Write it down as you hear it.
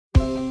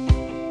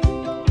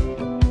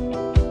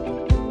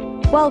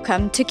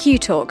Welcome to Q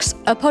Talks,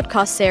 a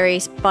podcast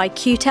series by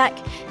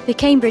QTech, the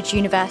Cambridge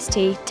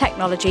University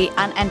Technology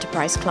and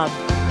Enterprise Club.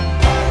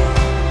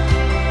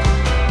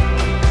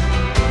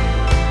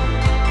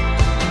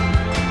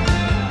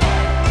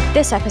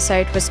 This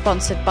episode was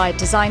sponsored by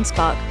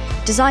DesignSpark,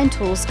 design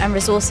tools and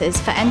resources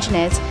for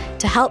engineers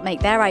to help make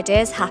their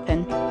ideas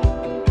happen.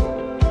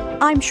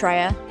 I'm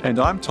Shreya. And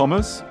I'm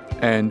Thomas.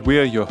 And we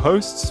are your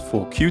hosts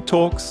for Q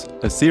Talks,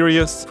 a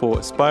series for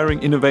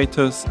aspiring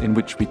innovators in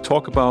which we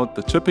talk about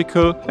the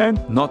typical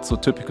and not so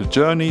typical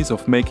journeys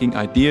of making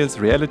ideas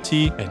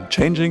reality and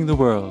changing the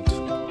world.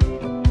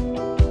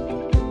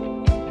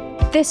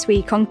 This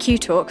week on Q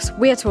Talks,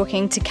 we are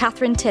talking to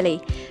Catherine Tilley,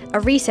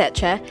 a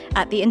researcher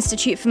at the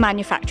Institute for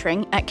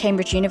Manufacturing at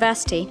Cambridge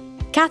University.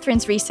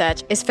 Catherine's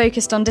research is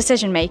focused on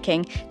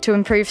decision-making to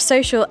improve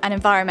social and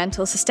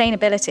environmental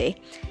sustainability.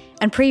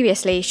 And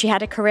previously, she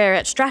had a career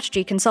at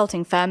strategy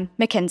consulting firm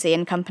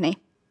McKinsey & Company.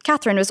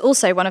 Catherine was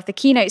also one of the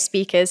keynote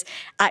speakers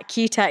at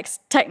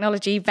QTech's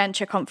Technology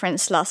Venture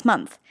Conference last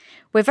month.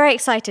 We're very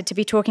excited to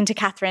be talking to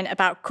Catherine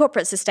about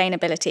corporate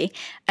sustainability,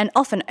 an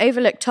often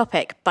overlooked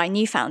topic by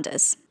new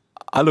founders.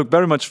 I look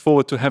very much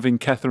forward to having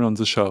Catherine on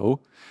the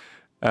show,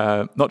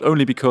 not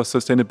only because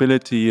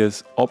sustainability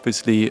is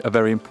obviously a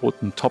very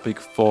important topic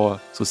for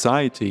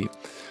society,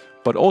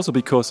 but also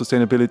because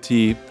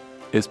sustainability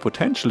is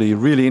potentially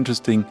really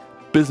interesting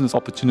business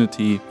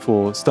opportunity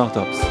for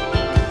startups.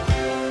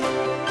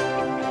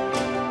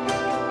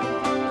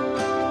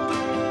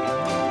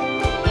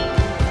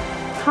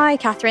 Hi,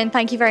 Catherine.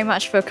 Thank you very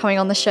much for coming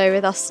on the show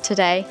with us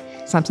today.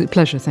 It's an absolute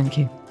pleasure. Thank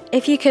you.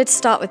 If you could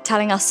start with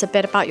telling us a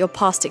bit about your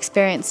past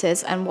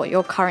experiences and what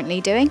you're currently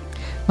doing.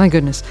 My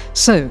goodness.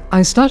 So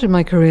I started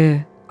my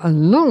career a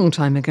long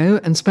time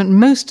ago and spent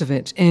most of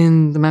it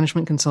in the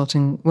management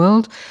consulting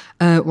world,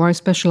 where I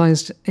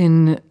specialized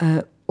in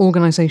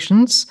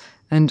organizations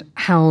and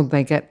how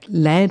they get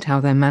led,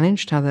 how they're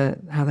managed, how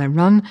they're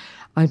run.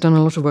 I've done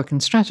a lot of work in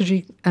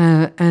strategy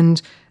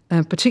and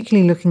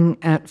particularly looking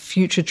at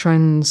future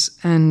trends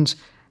and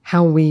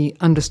how we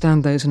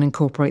understand those and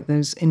incorporate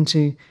those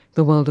into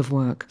the world of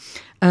work.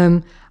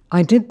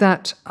 I did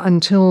that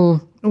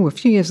until a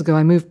few years ago.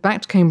 I moved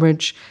back to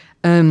Cambridge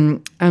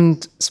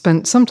and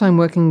spent some time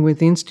working with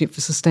the Institute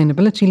for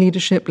Sustainability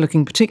Leadership,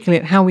 looking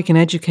particularly at how we can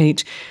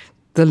educate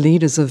the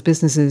leaders of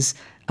businesses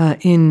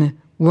in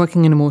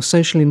working in a more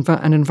socially and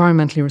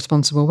environmentally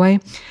responsible way.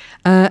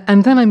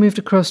 And then I moved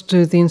across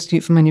to the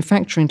Institute for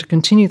Manufacturing to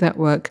continue that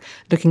work,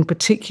 looking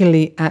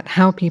particularly at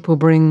how people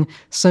bring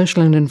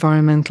social and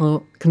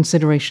environmental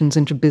considerations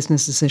into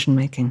business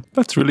decision-making.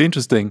 That's really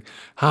interesting.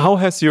 How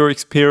has your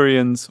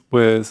experience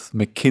with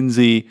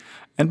McKinsey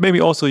and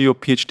maybe also your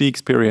PhD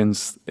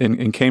experience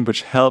in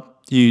Cambridge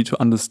helped you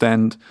to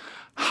understand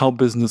how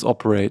business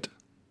operate?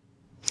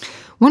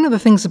 One of the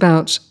things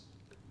about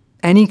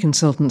any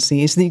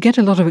consultancy is that you get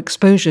a lot of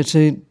exposure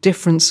to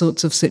different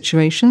sorts of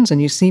situations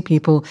and you see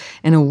people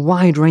in a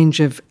wide range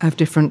of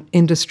different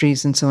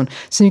industries and so on.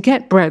 So you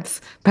get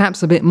breadth,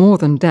 perhaps a bit more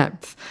than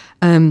depth.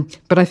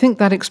 But I think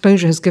that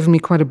exposure has given me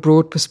quite a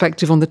broad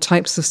perspective on the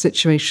types of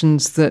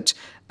situations that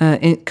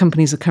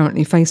companies are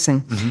currently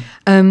facing.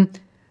 Mm-hmm.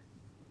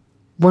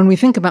 When we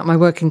think about my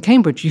work in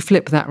Cambridge, you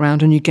flip that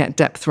round and you get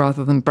depth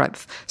rather than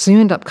breadth. So you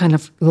end up kind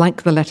of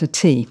like the letter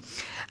T.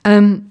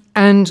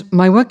 And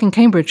my work in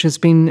Cambridge has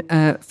been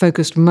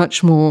focused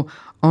much more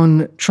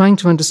on trying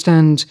to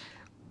understand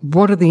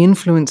what are the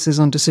influences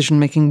on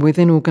decision-making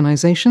within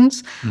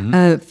organizations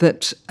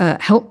that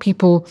help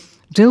people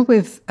deal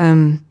with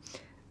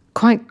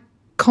quite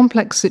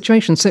complex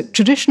situations. So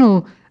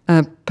traditional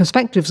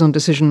perspectives on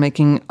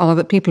decision-making are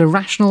that people are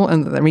rational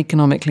and that they're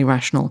economically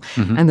rational,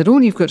 and that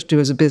all you've got to do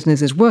as a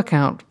business is work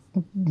out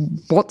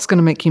what's going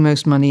to make you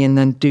most money and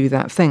then do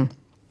that thing.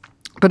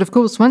 But of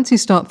course, once you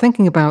start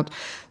thinking about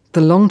the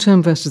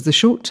long-term versus the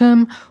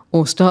short-term,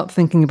 or start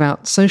thinking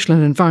about social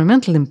and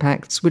environmental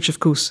impacts, which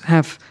of course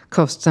have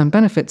costs and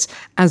benefits,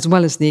 as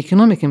well as the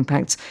economic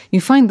impacts,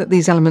 you find that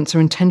these elements are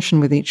in tension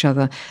with each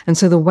other. And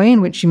so the way in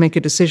which you make a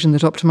decision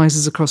that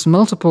optimizes across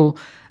multiple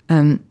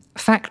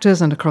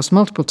factors and across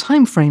multiple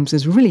timeframes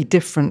is really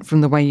different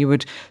from the way you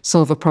would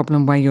solve a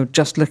problem where you're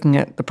just looking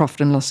at the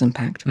profit and loss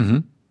impact. Mm-hmm.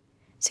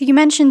 So you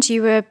mentioned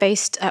you were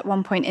based at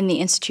one point in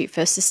the Institute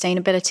for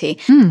Sustainability.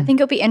 I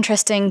think it'll be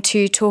interesting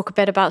to talk a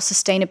bit about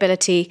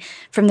sustainability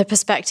from the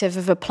perspective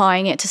of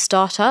applying it to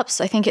startups.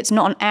 I think it's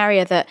not an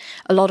area that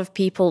a lot of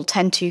people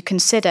tend to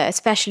consider,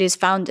 especially as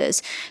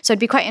founders. So I'd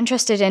be quite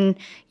interested in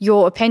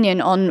your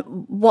opinion on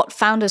what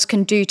founders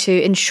can do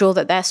to ensure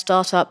that their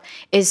startup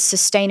is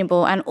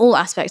sustainable and all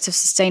aspects of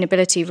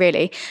sustainability,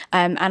 really.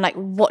 And like,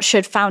 what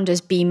should founders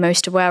be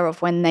most aware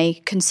of when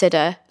they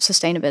consider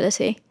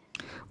sustainability?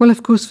 Well,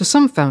 of course, for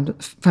some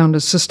founders,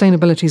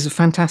 sustainability is a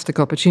fantastic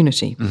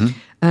opportunity.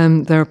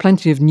 There are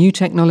plenty of new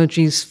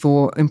technologies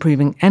for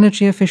improving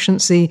energy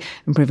efficiency,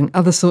 improving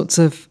other sorts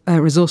of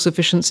resource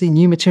efficiency,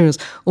 new materials,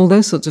 all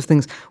those sorts of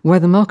things, where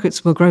the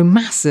markets will grow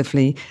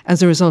massively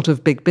as a result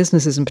of big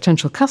businesses and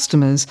potential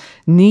customers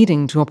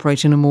needing to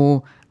operate in a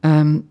more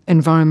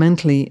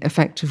environmentally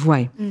effective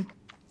way.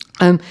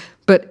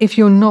 But if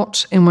you're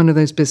not in one of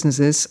those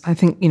businesses, I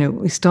think,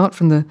 we start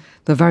from the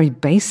very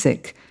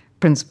basic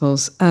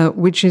principles,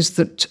 which is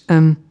that,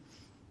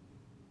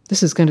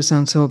 this is going to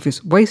sound so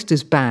obvious, waste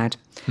is bad.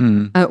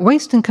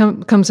 Waste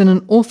comes in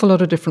an awful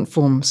lot of different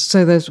forms.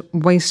 So there's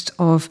waste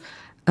of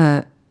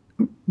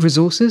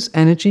resources,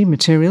 energy,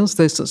 materials,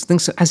 those sorts of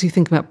things. So as you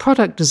think about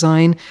product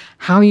design,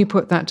 how you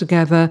put that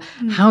together,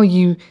 how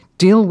you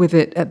deal with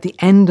it at the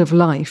end of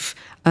life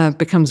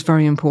becomes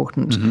very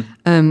important.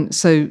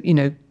 So,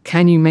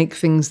 can you make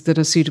things that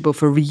are suitable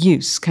for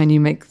reuse? Can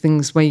you make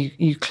things where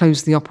you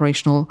close the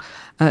operational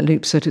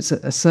loop so that it's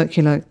a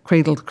circular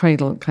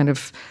cradle-to-cradle kind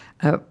of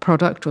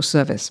product or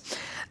service?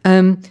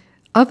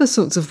 Other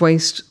sorts of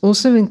waste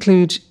also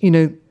include,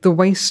 the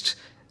waste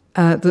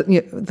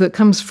that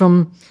comes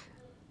from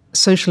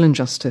social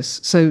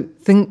injustice. So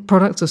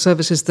products or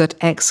services that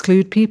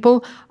exclude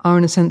people are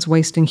in a sense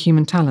wasting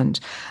human talent.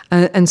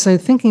 And so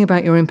thinking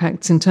about your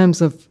impacts in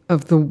terms of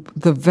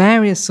the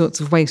various sorts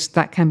of waste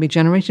that can be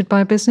generated by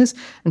a business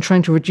and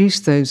trying to reduce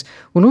those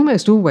will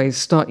almost always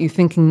start you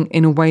thinking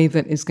in a way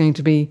that is going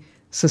to be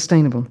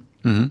sustainable.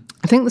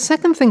 I think the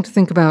second thing to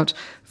think about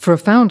for a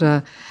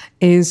founder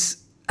is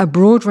a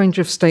broad range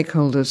of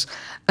stakeholders.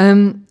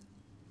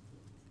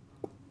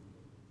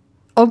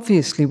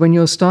 Obviously, when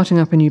you're starting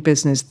up a new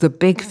business, the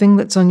big thing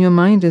that's on your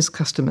mind is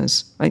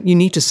customers. Right? You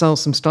need to sell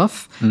some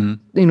stuff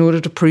in order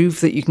to prove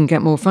that you can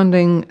get more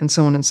funding and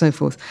so on and so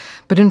forth.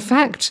 But in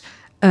fact,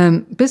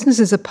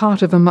 businesses are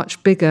part of a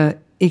much bigger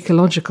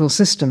ecological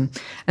system.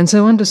 And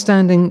so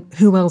understanding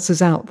who else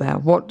is out there,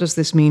 what does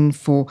this mean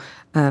for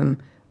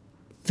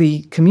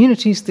the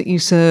communities that you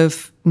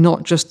serve,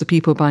 not just the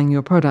people buying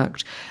your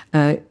product?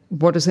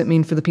 What does it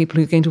mean for the people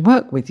who are going to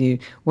work with you?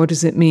 What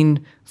does it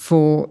mean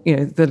for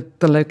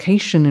the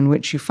location in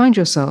which you find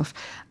yourself?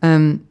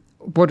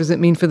 What does it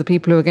mean for the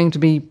people who are going to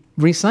be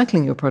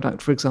recycling your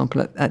product, for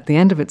example, at the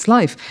end of its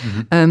life?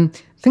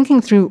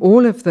 Thinking through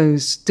all of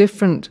those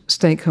different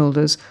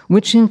stakeholders,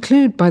 which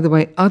include, by the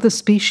way, other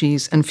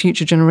species and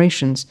future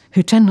generations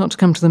who tend not to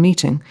come to the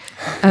meeting,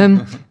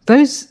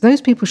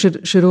 those people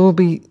should all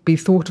be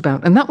thought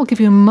about. And that will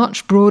give you a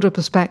much broader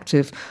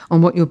perspective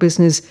on what your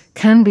business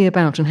can be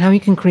about and how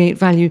you can create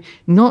value,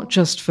 not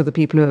just for the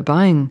people who are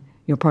buying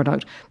your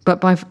product,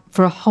 but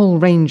for a whole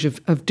range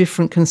of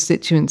different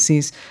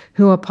constituencies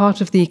who are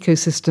part of the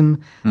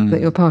ecosystem that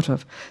you're part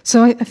of.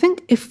 So I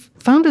think if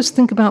founders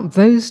think about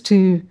those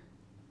two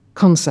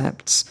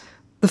concepts,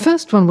 the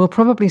first one will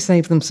probably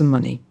save them some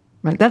money,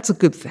 right? That's a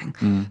good thing.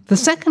 The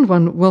second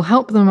one will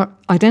help them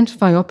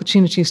identify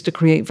opportunities to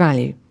create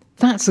value.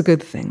 That's a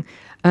good thing.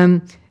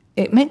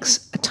 It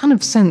makes a ton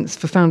of sense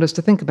for founders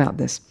to think about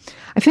this.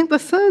 I think the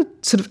third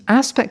sort of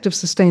aspect of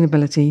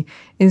sustainability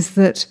is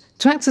that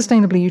to act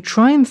sustainably, you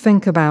try and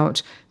think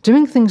about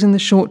doing things in the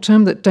short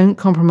term that don't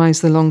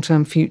compromise the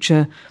long-term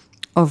future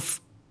of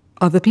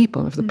other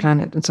people, of the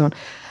planet, and so on.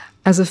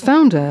 As a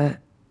founder,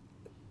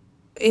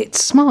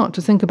 it's smart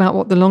to think about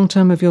what the long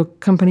term of your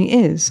company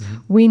is.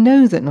 We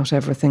know that not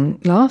everything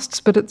lasts,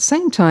 but at the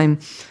same time,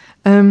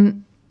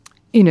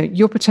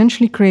 you're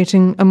potentially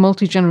creating a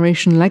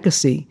multi-generation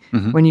legacy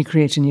when you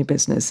create a new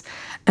business.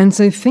 And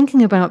so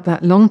thinking about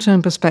that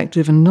long-term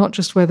perspective and not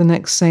just where the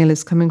next sale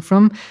is coming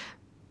from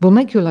will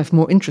make your life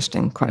more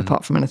interesting, quite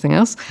apart from anything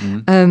else,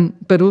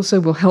 but also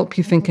will help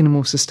you think in a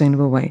more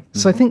sustainable way.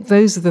 So I think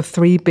those are the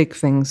three big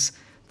things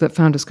that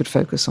founders could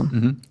focus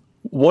on.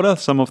 What are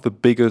some of the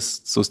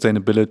biggest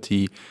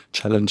sustainability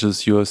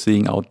challenges you are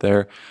seeing out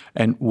there?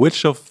 And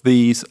which of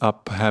these are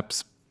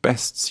perhaps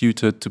best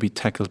suited to be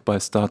tackled by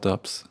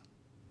startups?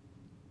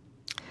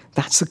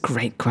 That's a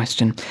great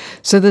question.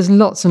 So there's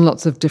lots and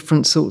lots of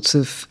different sorts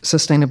of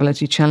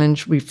sustainability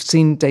challenge. We've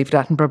seen David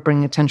Attenborough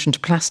bring attention to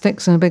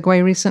plastics in a big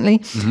way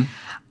recently.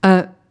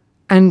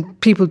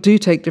 And people do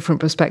take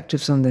different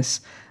perspectives on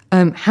this.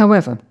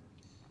 However,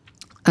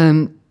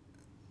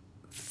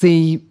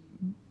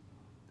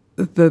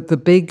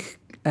 the big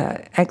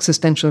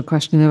existential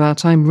question of our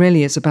time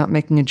really is about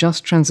making a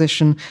just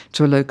transition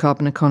to a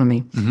low-carbon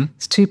economy.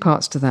 There's two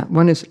parts to that.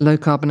 One is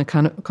low-carbon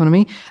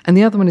economy, and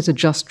the other one is a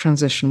just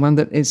transition, one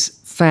that is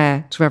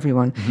fair to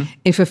everyone.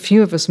 If a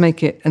few of us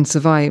make it and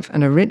survive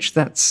and are rich,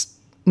 that's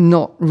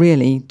not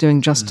really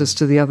doing justice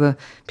to the other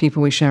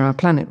people we share our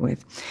planet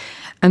with.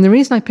 And the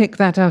reason I pick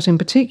that out in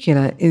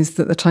particular is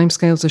that the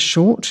timescales are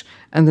short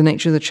and the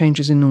nature of the change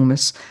is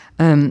enormous,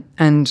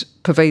 and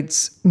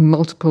pervades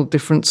multiple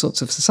different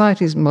sorts of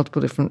societies, multiple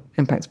different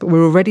impacts. But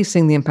we're already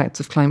seeing the impacts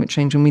of climate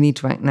change and we need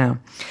to act now.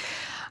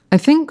 I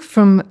think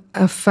from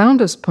a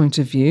founder's point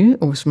of view,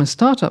 or from a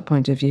startup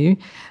point of view,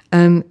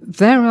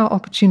 there are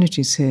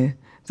opportunities here.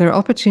 There are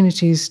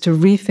opportunities to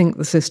rethink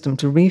the system,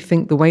 to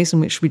rethink the ways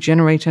in which we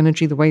generate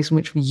energy, the ways in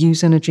which we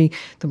use energy,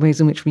 the ways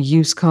in which we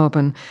use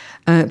carbon,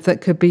 that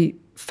could be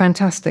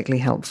fantastically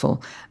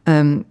helpful.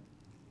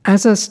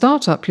 As a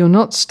startup, you're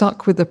not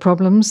stuck with the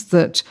problems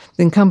that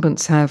the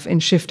incumbents have in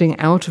shifting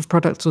out of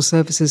products or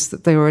services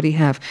that they already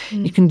have.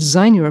 You can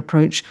design your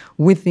approach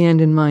with the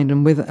end in mind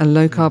and with a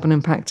low carbon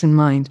impact in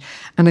mind.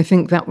 And I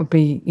think that would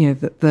be,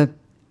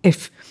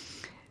 if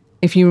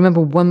if you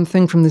remember one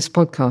thing from this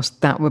podcast,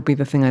 that would be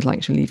the thing I'd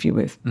like to leave you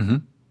with. Mm-hmm.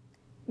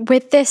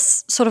 With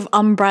this sort of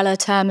umbrella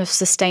term of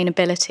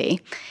sustainability,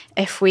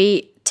 if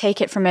we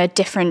take it from a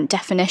different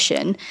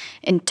definition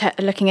into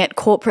looking at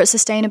corporate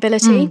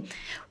sustainability,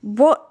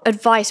 what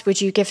advice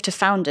would you give to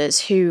founders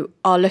who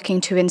are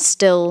looking to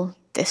instill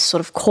this sort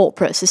of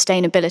corporate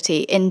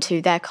sustainability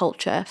into their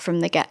culture from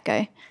the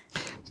get-go?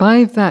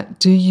 By that,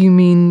 do you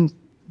mean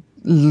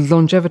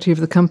longevity of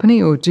the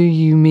company, or do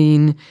you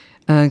mean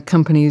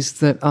companies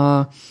that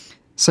are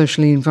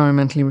socially,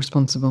 environmentally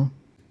responsible?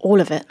 All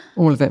of it.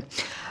 All of it.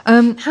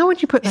 How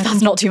would you put that?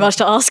 That's not too much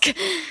to ask.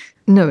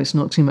 No, it's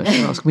not too much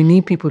to ask. We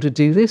need people to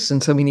do this,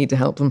 and so we need to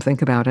help them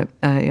think about it.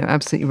 You're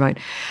absolutely right.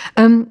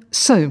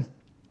 So,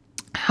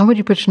 how would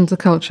you put it into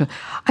the culture?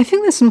 I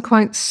think there's some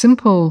quite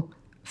simple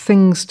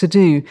things to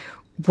do.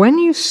 When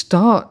you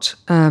start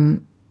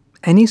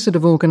any sort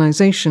of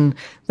organization,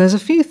 there's a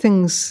few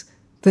things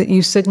that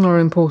you signal are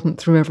important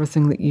through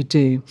everything that you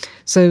do.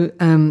 So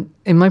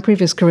in my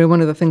previous career,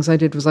 one of the things I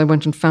did was I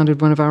went and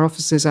founded one of our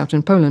offices out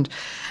in Poland.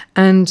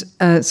 And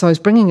so I was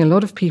bringing a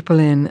lot of people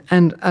in,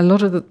 and a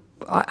lot of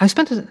I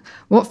spent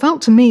what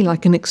felt to me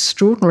like an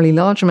extraordinarily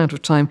large amount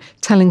of time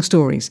telling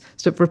stories,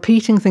 sort of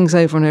repeating things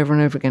over and over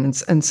and over again,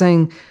 and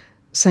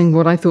saying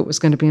what I thought was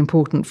going to be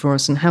important for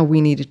us and how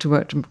we needed to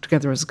work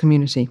together as a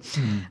community.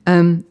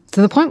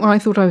 To the point where I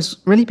thought I was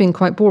really being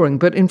quite boring.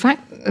 But in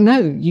fact, no,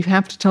 you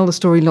have to tell the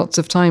story lots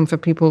of time for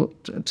people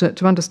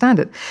to understand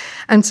it.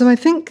 And so I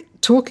think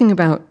talking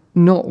about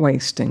not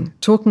wasting,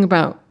 talking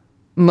about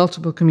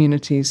multiple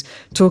communities,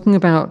 talking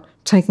about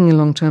taking a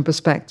long-term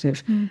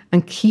perspective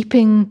and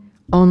keeping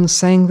on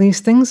saying these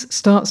things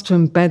starts to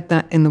embed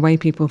that in the way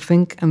people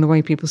think and the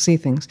way people see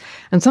things.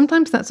 And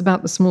sometimes that's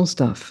about the small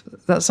stuff.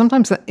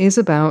 Sometimes that is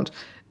about,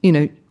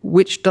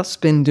 which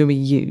dustbin do we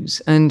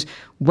use? And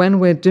when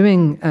we're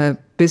doing a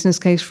business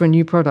case for a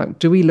new product,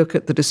 do we look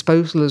at the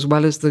disposal as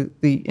well as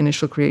the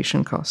initial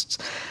creation costs?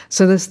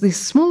 So there's these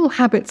small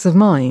habits of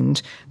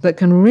mind that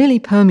can really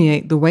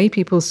permeate the way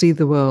people see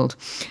the world.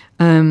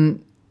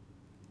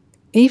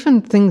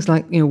 Even things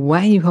like,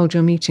 where you hold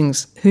your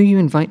meetings, who you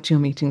invite to your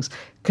meetings,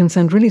 can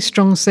send really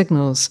strong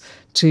signals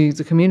to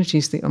the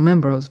communities that you're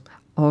members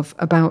of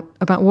about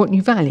what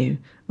you value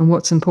and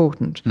what's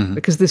important,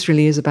 because this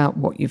really is about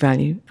what you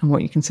value and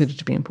what you consider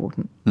to be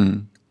important.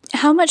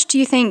 How much do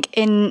you think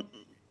in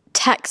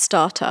tech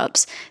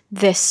startups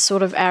this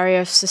sort of area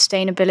of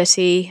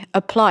sustainability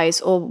applies,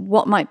 or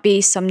what might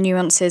be some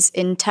nuances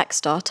in tech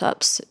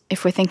startups?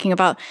 If we're thinking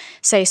about,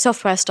 say,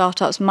 software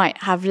startups might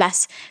have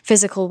less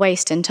physical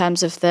waste in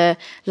terms of the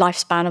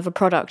lifespan of a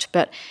product,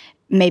 but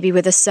maybe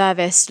with a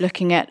service,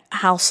 looking at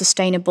how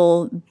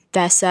sustainable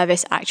their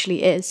service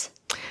actually is.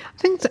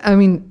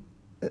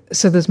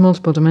 So there's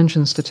multiple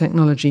dimensions to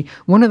technology.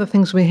 One of the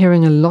things we're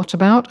hearing a lot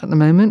about at the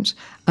moment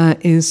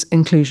is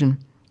inclusion,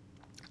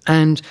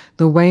 and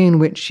the way in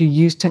which you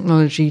use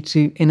technology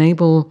to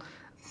enable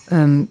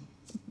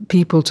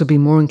people to be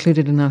more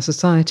included in our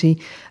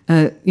society.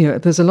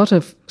 There's a lot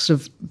of sort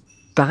of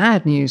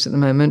bad news at the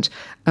moment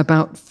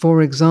about,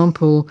 for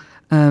example,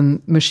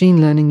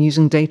 machine learning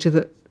using data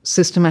that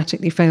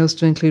systematically fails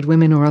to include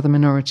women or other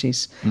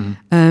minorities.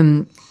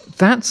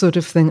 That sort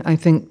of thing, I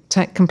think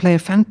tech can play a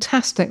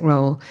fantastic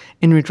role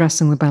in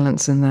redressing the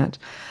balance in that.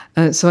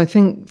 So I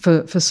think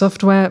for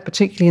software,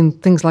 particularly in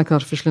things like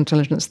artificial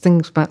intelligence,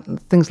 things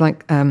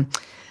like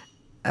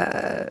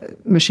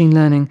machine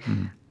learning,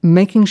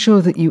 making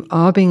sure that you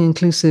are being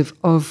inclusive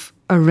of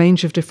a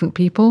range of different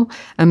people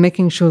and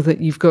making sure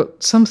that you've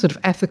got some sort of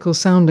ethical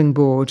sounding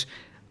board,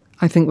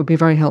 I think would be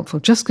very helpful.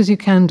 Just because you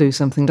can do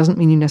something doesn't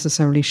mean you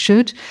necessarily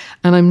should.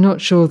 And I'm not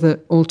sure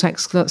that all tech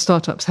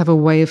startups have a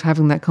way of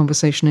having that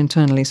conversation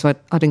internally. So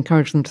I'd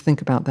encourage them to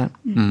think about that.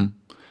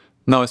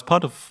 Now, as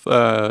part of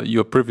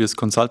your previous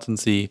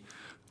consultancy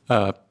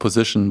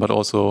position, but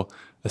also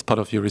as part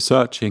of your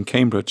research here in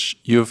Cambridge,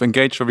 you've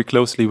engaged very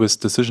closely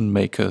with decision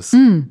makers.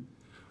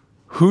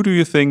 Who do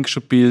you think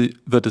should be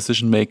the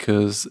decision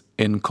makers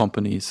in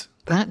companies?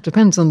 That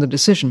depends on the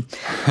decision.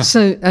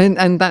 So,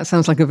 and that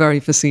sounds like a very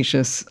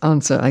facetious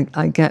answer.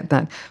 I get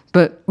that.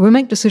 But we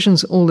make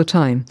decisions all the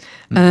time.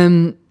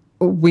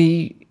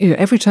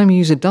 Every time you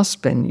use a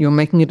dustbin, you're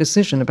making a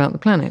decision about the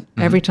planet.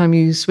 Every time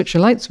you switch a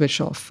light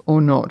switch off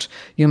or not,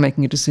 you're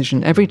making a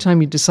decision. Every time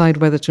you decide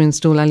whether to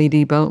install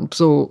LED bulbs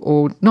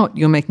or not,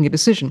 you're making a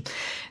decision.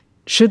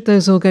 Should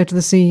those all go to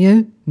the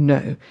CEO?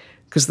 No,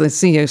 because the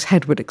CEO's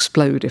head would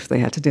explode if they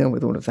had to deal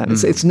with all of that.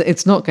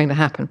 It's not going to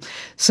happen.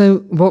 So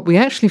what we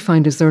actually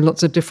find is there are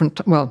lots of different,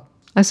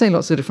 I say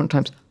lots of different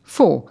types,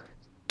 4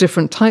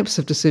 different types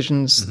of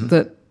decisions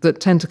that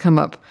tend to come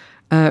up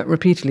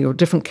repeatedly, or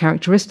different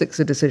characteristics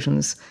of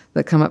decisions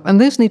that come up.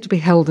 And those need to be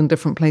held in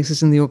different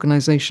places in the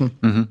organization.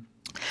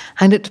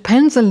 And it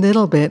depends a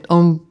little bit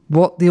on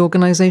what the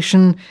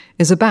organization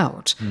is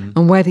about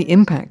and where the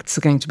impacts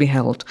are going to be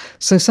held.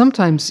 So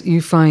sometimes you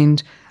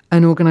find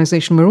an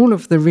organization where all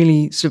of the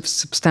really sort of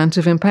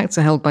substantive impacts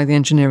are held by the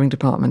engineering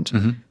department.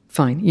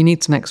 Fine, you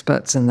need some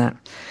experts in that.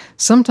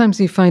 Sometimes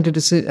you find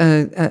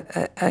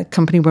a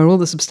company where all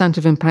the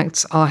substantive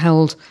impacts are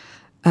held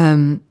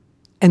in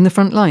the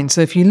front line.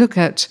 So if you look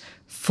at,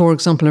 for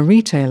example, a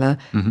retailer,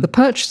 the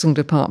purchasing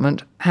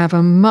department have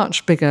a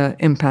much bigger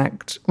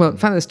impact. Well, in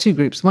fact, there's two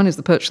groups. One is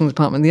the purchasing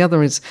department. The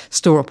other is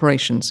store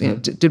operations. You know,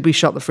 did we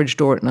shut the fridge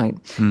door at night?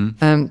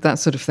 That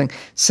sort of thing.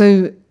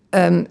 So,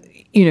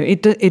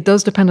 it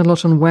does depend a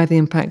lot on where the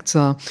impacts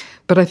are.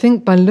 But I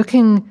think by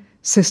looking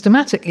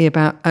systematically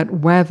at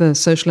where the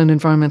social and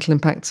environmental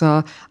impacts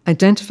are,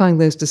 identifying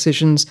those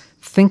decisions,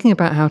 thinking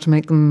about how to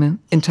make them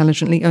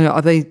intelligently.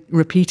 Are they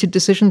repeated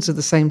decisions of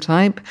the same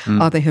type?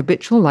 Are they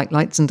habitual, like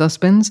lights and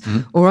dustbins?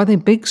 Or are they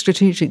big,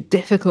 strategic,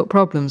 difficult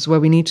problems where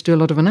we need to do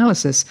a lot of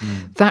analysis?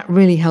 That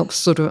really helps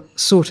sort of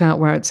sort out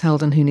where it's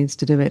held and who needs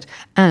to do it,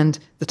 and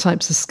the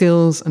types of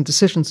skills and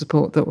decision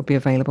support that would be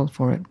available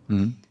for it.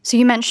 So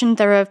you mentioned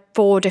there are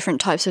 4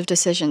 different types of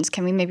decisions.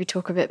 Can we maybe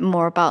talk a bit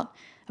more about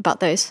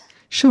those?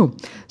 Sure.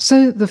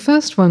 So the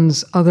first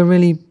ones are the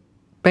really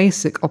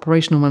basic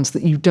operational ones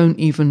that you don't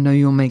even know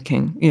you're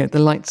making, the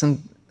lights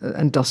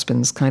and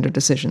dustbins kind of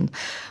decision.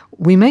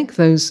 We make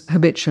those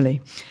habitually,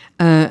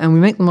 and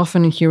we make them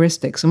often in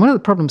heuristics. And one of the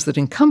problems that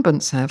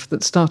incumbents have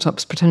that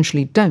startups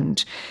potentially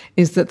don't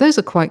is that those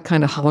are quite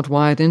kind of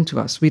hardwired into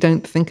us. We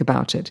don't think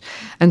about it.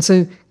 And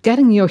so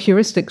getting your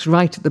heuristics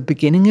right at the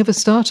beginning of a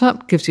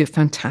startup gives you a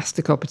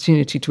fantastic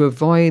opportunity to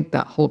avoid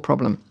that whole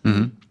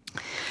problem.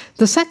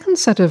 The second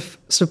set of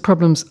sort of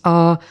problems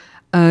are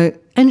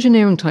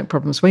engineering type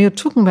problems, where you're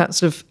talking about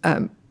sort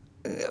of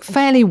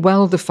fairly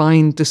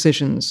well-defined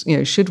decisions.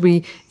 Should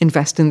we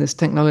invest in this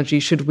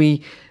technology? Should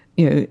we,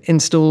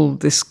 install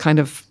this kind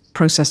of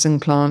processing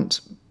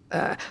plant?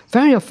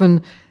 Very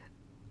often,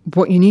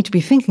 what you need to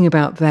be thinking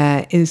about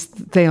there is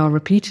they are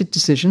repeated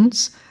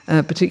decisions,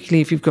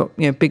 particularly if you've got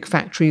big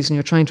factories and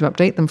you're trying to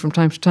update them from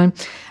time to time.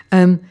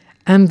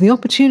 And the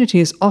opportunity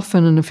is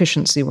often an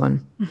efficiency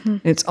one.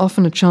 It's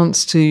often a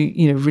chance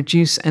to,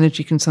 reduce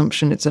energy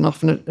consumption. It's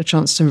often a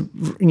chance to,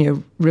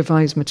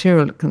 revise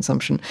material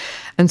consumption.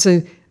 And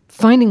so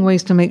finding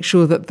ways to make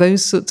sure that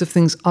those sorts of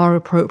things are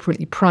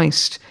appropriately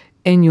priced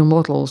in your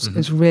models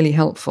is really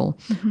helpful.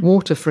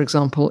 Water, for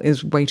example,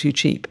 is way too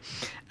cheap.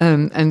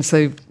 And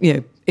so,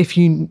 if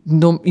you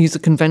use a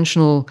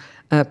conventional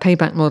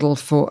payback model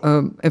for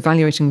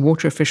evaluating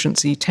water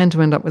efficiency, you tend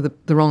to end up with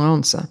the wrong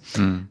answer.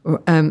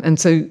 And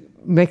so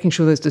making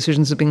sure those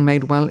decisions are being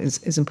made well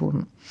is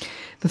important.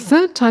 The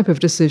third type of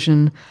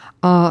decision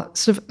are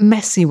sort of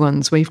messy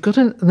ones, where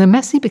they're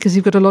messy because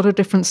you've got a lot of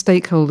different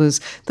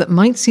stakeholders that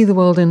might see the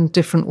world in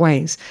different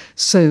ways.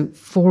 So,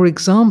 for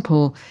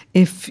example,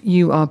 if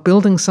you are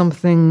building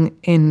something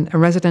in a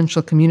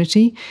residential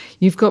community,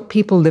 you've got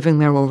people living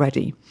there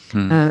already.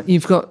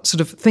 You've got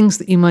sort of things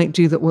that you might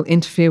do that will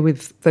interfere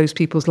with those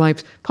people's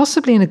lives,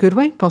 possibly in a good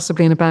way,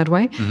 possibly in a bad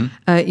way.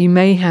 You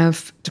may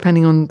have,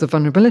 depending on the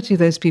vulnerability of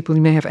those people,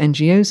 you may have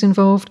NGOs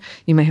involved,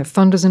 you may have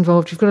funders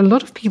involved. You've got a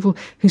lot of people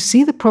who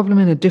see the problem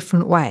in a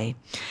different way.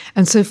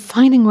 And so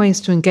finding ways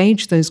to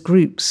engage those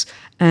groups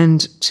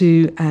and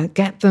to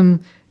get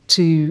them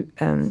to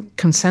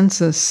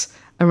consensus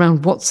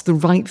around what's the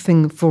right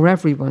thing for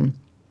everyone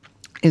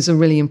is a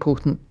really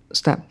important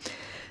step.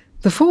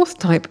 The fourth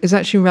type is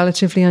actually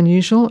relatively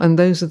unusual, and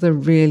those are the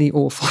really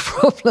awful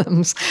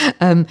problems,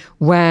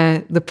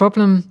 where the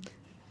problem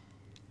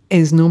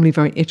is normally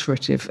very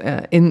iterative.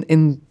 In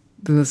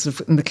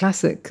the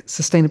classic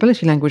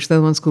sustainability language, they're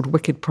the ones called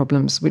wicked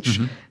problems, which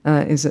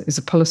is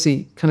a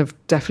policy kind of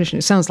definition.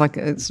 It sounds like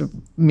it's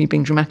me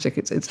being dramatic.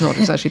 It's not.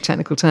 It's actually a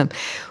technical term,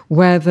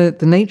 where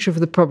the nature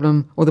of the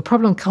problem, or the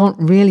problem, can't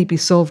really be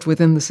solved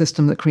within the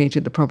system that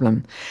created the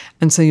problem.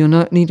 And so you're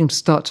not needing to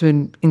start to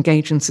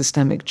engage in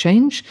systemic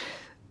change.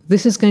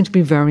 This is going to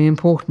be very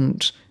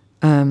important,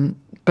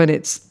 but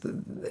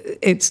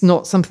it's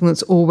not something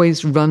that's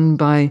always run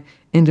by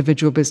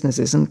individual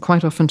businesses. And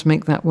quite often, to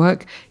make that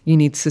work, you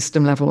need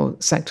system level or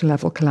sector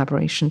level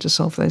collaboration to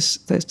solve those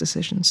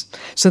decisions.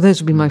 So those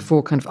would be my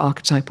 4 kind of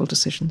archetypal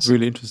decisions.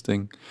 Really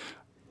interesting.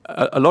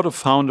 A lot of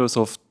founders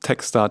of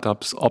tech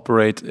startups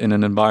operate in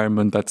an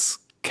environment that's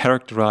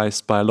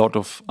characterized by a lot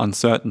of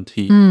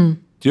uncertainty. Do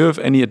you have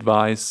any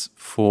advice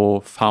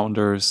for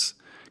founders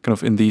kind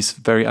of in these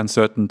very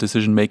uncertain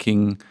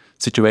decision-making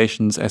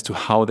situations as to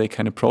how they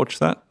can approach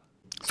that?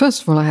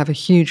 First of all, I have a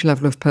huge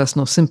level of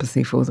personal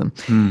sympathy for them.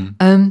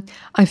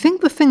 I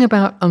think the thing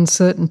about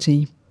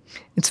uncertainty,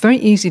 it's very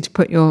easy to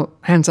put your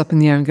hands up in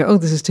the air and go, oh,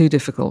 this is too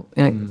difficult.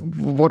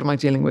 What am I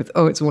dealing with?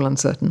 Oh, it's all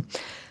uncertain.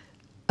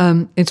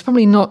 It's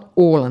probably not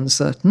all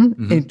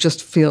uncertain. It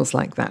just feels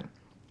like that.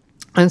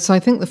 And so I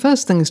think the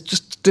first thing is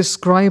just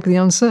describe the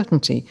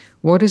uncertainty.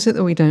 What is it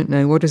that we don't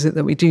know? What is it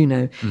that we do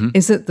know?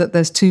 Is it that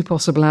there's 2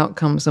 possible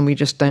outcomes and we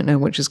just don't know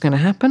which is going to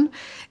happen?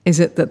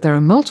 Is it that there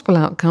are multiple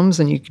outcomes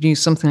and you could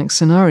use something like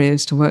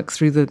scenarios to work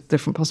through the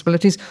different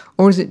possibilities?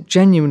 Or is it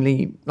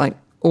genuinely like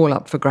all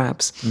up for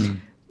grabs?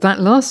 That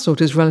last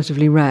sort is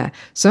relatively rare.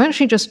 So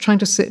actually just trying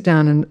to sit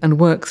down and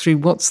work through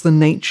what's the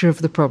nature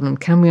of the problem.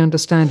 Can we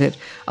understand it?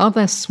 Are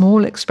there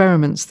small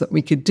experiments that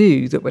we could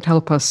do that would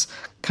help us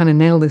kind of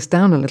nail this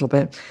down a little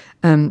bit?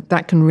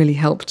 That can really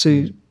help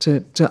to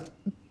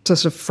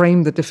sort of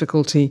frame the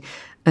difficulty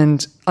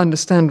and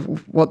understand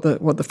what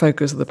the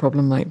focus of the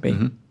problem might be.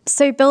 Mm-hmm.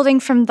 So building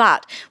from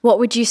that, what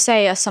would you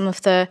say are some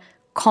of the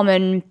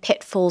common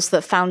pitfalls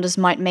that founders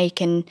might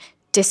make in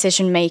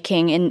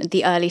decision-making in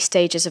the early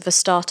stages of a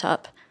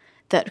startup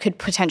that could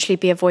potentially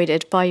be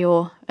avoided by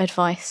your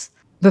advice?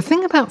 The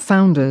thing about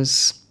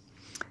founders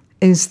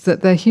is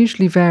that they're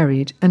hugely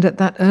varied, and at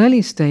that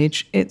early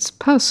stage, it's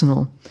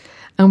personal.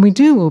 And we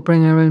do all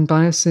bring our own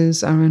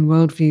biases, our own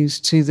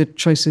worldviews to the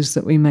choices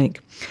that we make.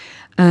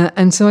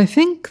 And so I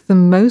think the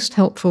most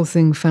helpful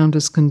thing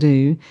founders can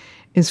do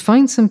is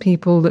find some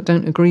people that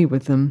don't agree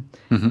with them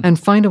and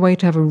find a way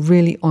to have a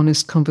really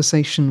honest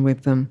conversation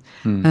with them.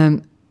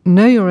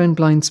 Know your own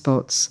blind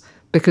spots,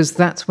 because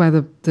that's where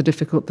the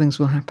difficult things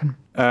will happen.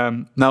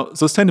 Now,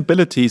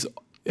 sustainability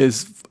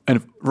is,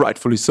 and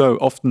rightfully so,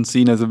 often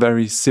seen as a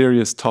very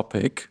serious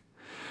topic.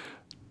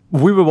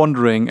 We were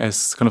wondering,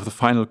 as kind of the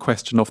final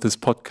question of this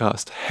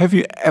podcast, have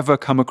you ever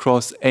come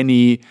across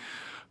any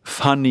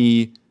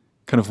funny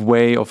kind of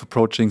way of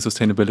approaching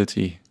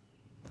sustainability?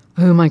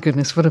 Oh my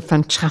goodness, what a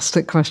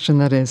fantastic question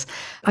that is.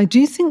 I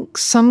do think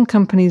some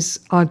companies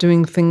are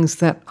doing things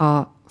that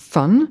are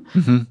fun.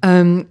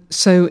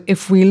 So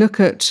if we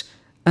look at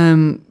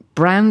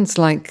brands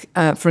like,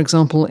 for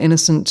example,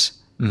 Innocent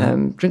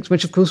Drinks,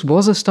 which of course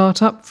was a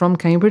startup from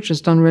Cambridge, has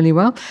done really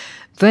well.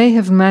 They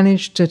have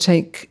managed to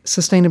take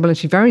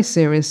sustainability very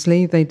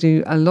seriously. They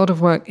do a lot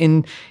of work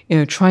in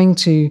trying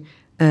to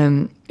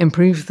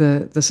improve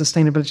the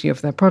sustainability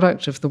of their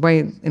product, of the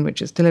way in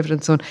which it's delivered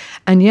and so on.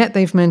 And yet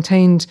they've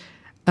maintained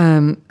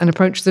an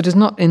approach that is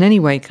not in any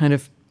way kind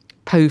of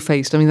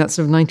po-faced. I mean, that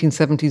sort of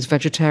 1970s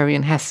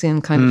vegetarian,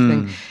 Hessian kind of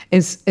thing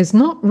is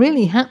not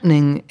really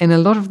happening in a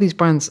lot of these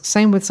brands.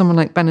 Same with someone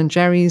like Ben &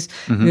 Jerry's,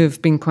 who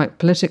have been quite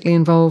politically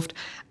involved.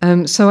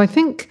 So I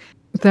think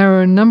there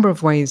are a number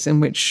of ways in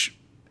which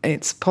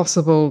it's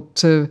possible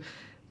to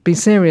be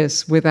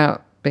serious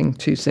without being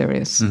too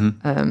serious.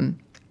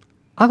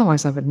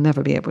 Otherwise, I would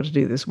never be able to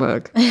do this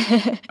work.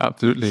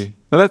 Absolutely.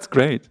 No, that's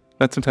great.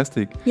 That's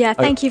fantastic. Yeah,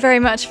 thank you very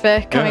much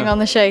for coming on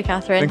the show,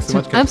 Catherine. Thanks so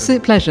much, Catherine.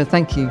 Absolute pleasure.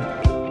 Thank you.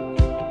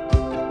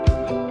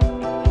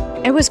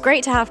 It was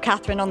great to have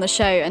Catherine on the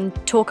show and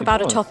talk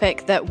about a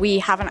topic that we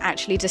haven't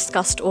actually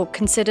discussed or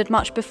considered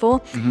much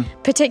before,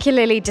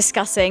 particularly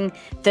discussing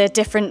the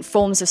different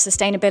forms of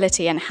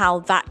sustainability and how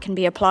that can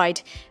be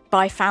applied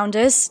by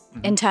founders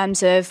in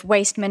terms of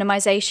waste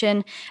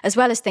minimization, as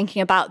well as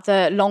thinking about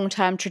the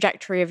long-term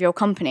trajectory of your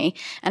company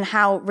and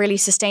how really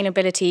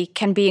sustainability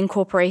can be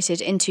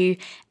incorporated into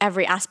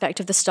every aspect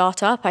of the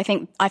startup. I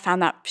think I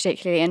found that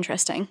particularly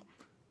interesting.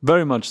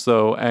 Very much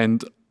so.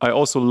 And I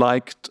also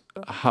liked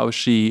how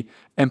she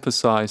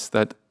emphasized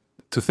that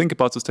to think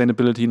about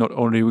sustainability not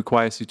only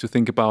requires you to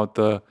think about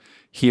the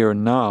here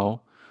and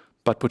now,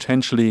 but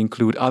potentially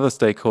include other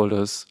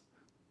stakeholders,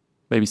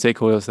 maybe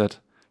stakeholders that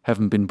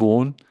haven't been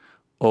born,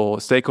 or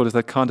stakeholders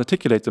that can't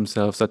articulate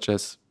themselves, such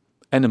as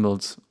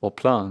animals or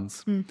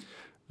plants.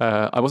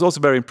 I was also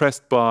very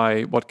impressed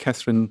by what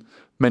Catherine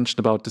mentioned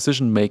about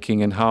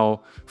decision-making and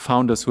how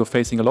founders who are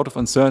facing a lot of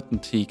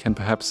uncertainty can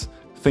perhaps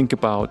think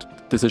about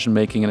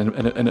decision-making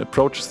and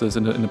approach this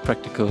in a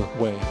practical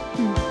way.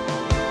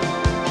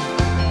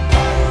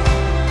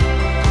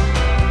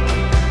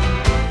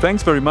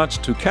 Thanks very much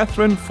to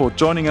Catherine for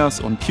joining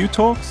us on Q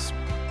Talks.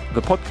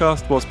 The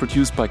podcast was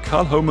produced by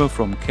Carl Homer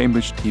from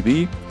Cambridge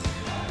TV.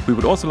 We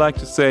would also like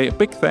to say a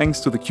big thanks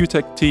to the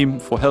QTech team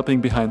for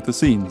helping behind the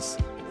scenes.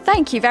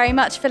 Thank you very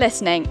much for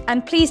listening,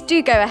 and please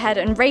do go ahead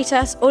and rate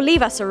us or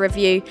leave us a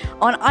review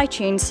on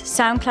iTunes,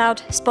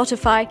 SoundCloud,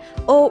 Spotify,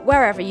 or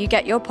wherever you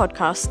get your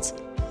podcasts.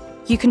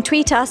 You can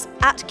tweet us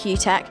at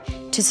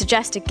QTech to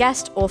suggest a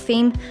guest or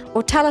theme,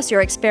 or tell us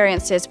your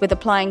experiences with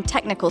applying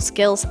technical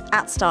skills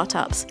at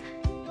startups.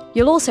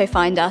 You'll also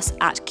find us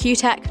at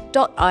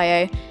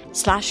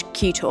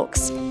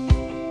qtech.io/qtalks.